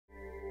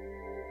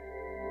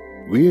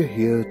We're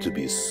here to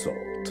be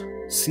salt,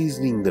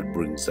 seasoning that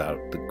brings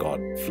out the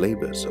God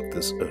flavors of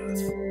this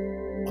earth,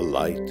 a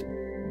light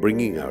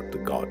bringing out the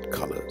God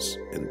colors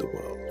in the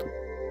world.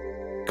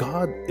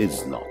 God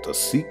is not a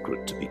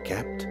secret to be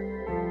kept.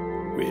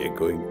 We're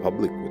going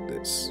public with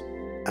this,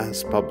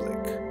 as public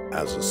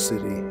as a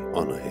city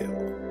on a hill.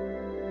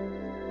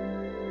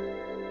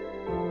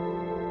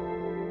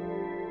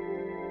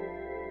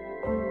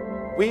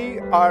 We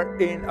are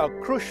in a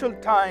crucial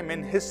time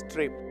in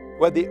history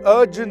where the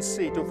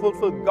urgency to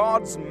fulfill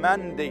God's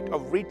mandate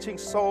of reaching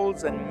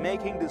souls and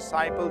making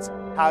disciples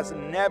has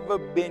never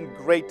been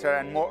greater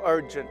and more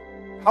urgent.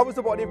 How is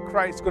the body of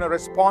Christ going to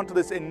respond to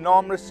this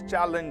enormous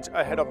challenge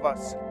ahead of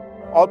us?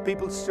 All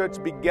People's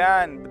Church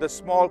began with a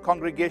small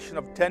congregation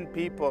of 10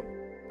 people,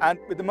 and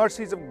with the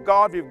mercies of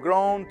God, we've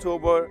grown to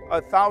over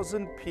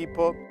 1,000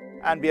 people,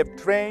 and we have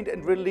trained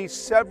and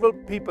released several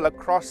people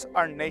across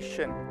our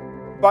nation.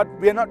 But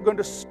we are not going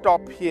to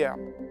stop here.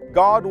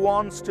 God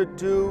wants to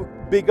do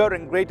bigger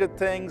and greater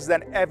things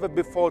than ever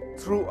before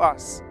through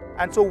us.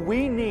 And so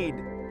we need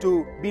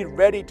to be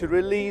ready to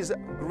release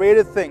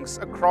greater things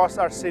across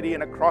our city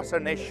and across our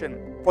nation.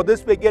 For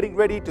this, we're getting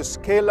ready to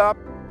scale up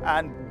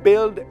and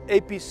build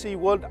APC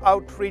World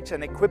Outreach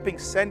and Equipping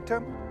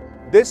Center.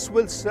 This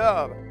will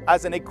serve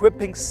as an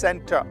equipping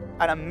center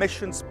and a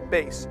missions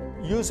base,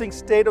 using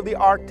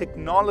state-of-the-art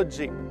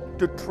technology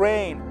to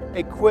train,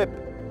 equip,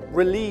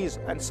 release,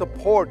 and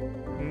support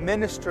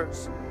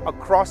ministers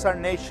across our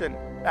nation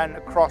and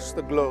across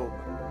the globe.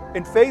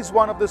 In phase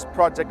 1 of this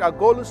project, our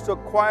goal is to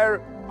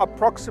acquire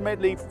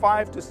approximately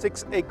 5 to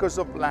 6 acres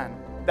of land.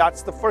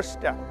 That's the first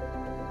step.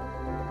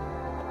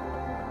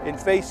 In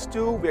phase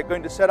 2, we are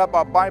going to set up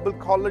our Bible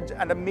college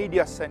and a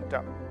media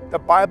center. The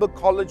Bible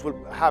college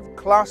will have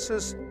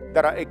classes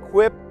that are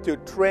equipped to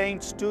train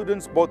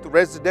students, both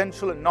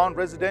residential and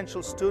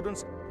non-residential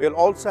students. We'll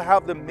also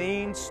have the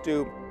means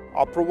to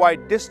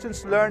provide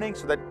distance learning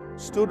so that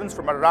students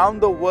from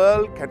around the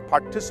world can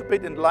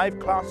participate in live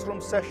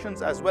classroom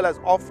sessions as well as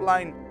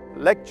offline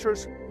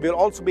lectures. We'll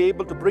also be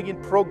able to bring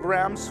in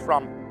programs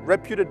from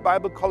reputed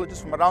Bible colleges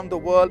from around the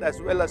world,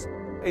 as well as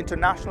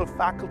international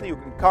faculty who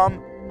can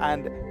come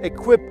and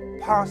equip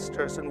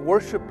pastors and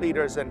worship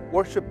leaders and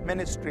worship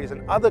ministries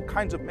and other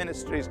kinds of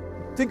ministries.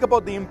 Think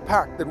about the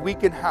impact that we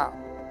can have.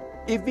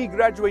 If we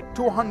graduate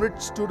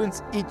 200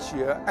 students each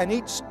year, and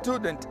each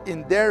student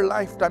in their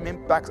lifetime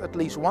impacts at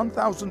least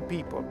 1,000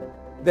 people,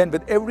 then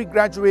with every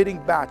graduating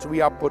batch, we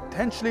are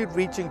potentially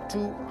reaching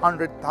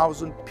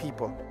 200,000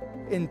 people.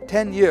 In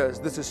 10 years,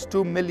 this is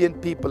 2 million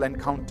people and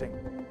counting.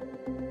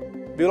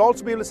 We'll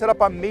also be able to set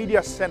up a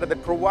media center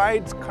that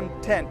provides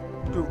content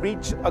to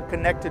reach a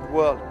connected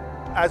world,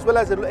 as well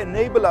as it will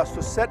enable us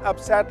to set up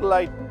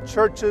satellite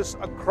churches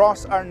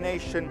across our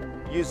nation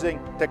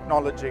using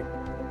technology.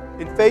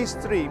 In phase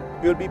 3,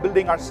 we will be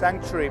building our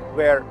sanctuary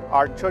where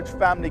our church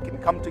family can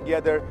come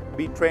together,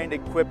 be trained,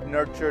 equipped,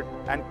 nurtured,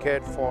 and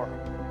cared for.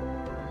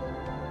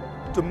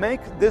 To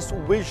make this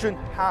vision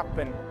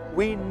happen,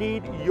 we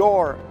need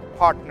your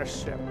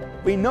partnership.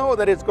 We know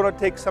that it's going to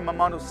take some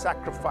amount of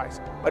sacrifice,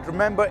 but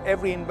remember,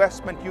 every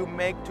investment you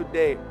make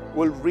today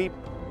will reap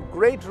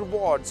great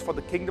rewards for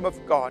the kingdom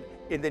of God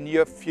in the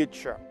near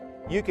future.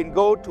 You can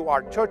go to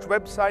our church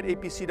website,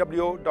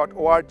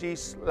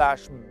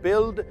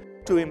 apcwo.org/build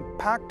to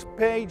impact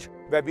page,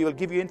 where we will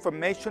give you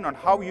information on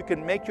how you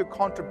can make your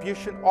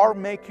contribution or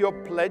make your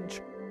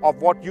pledge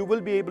of what you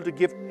will be able to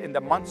give in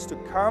the months to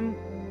come.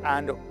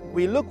 And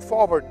we look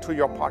forward to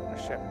your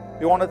partnership.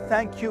 We want to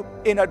thank you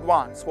in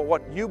advance for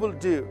what you will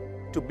do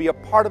to be a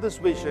part of this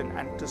vision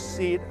and to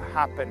see it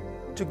happen.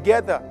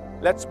 Together,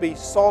 let's be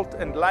salt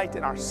and light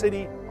in our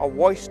city, a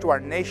voice to our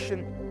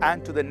nation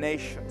and to the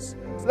nations.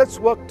 So let's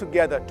work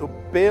together to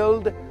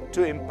build,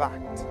 to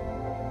impact.